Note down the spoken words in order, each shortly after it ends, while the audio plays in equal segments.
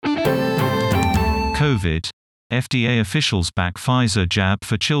COVID. FDA officials back Pfizer jab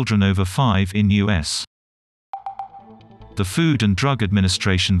for children over 5 in U.S. The Food and Drug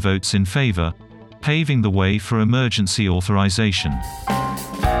Administration votes in favor, paving the way for emergency authorization.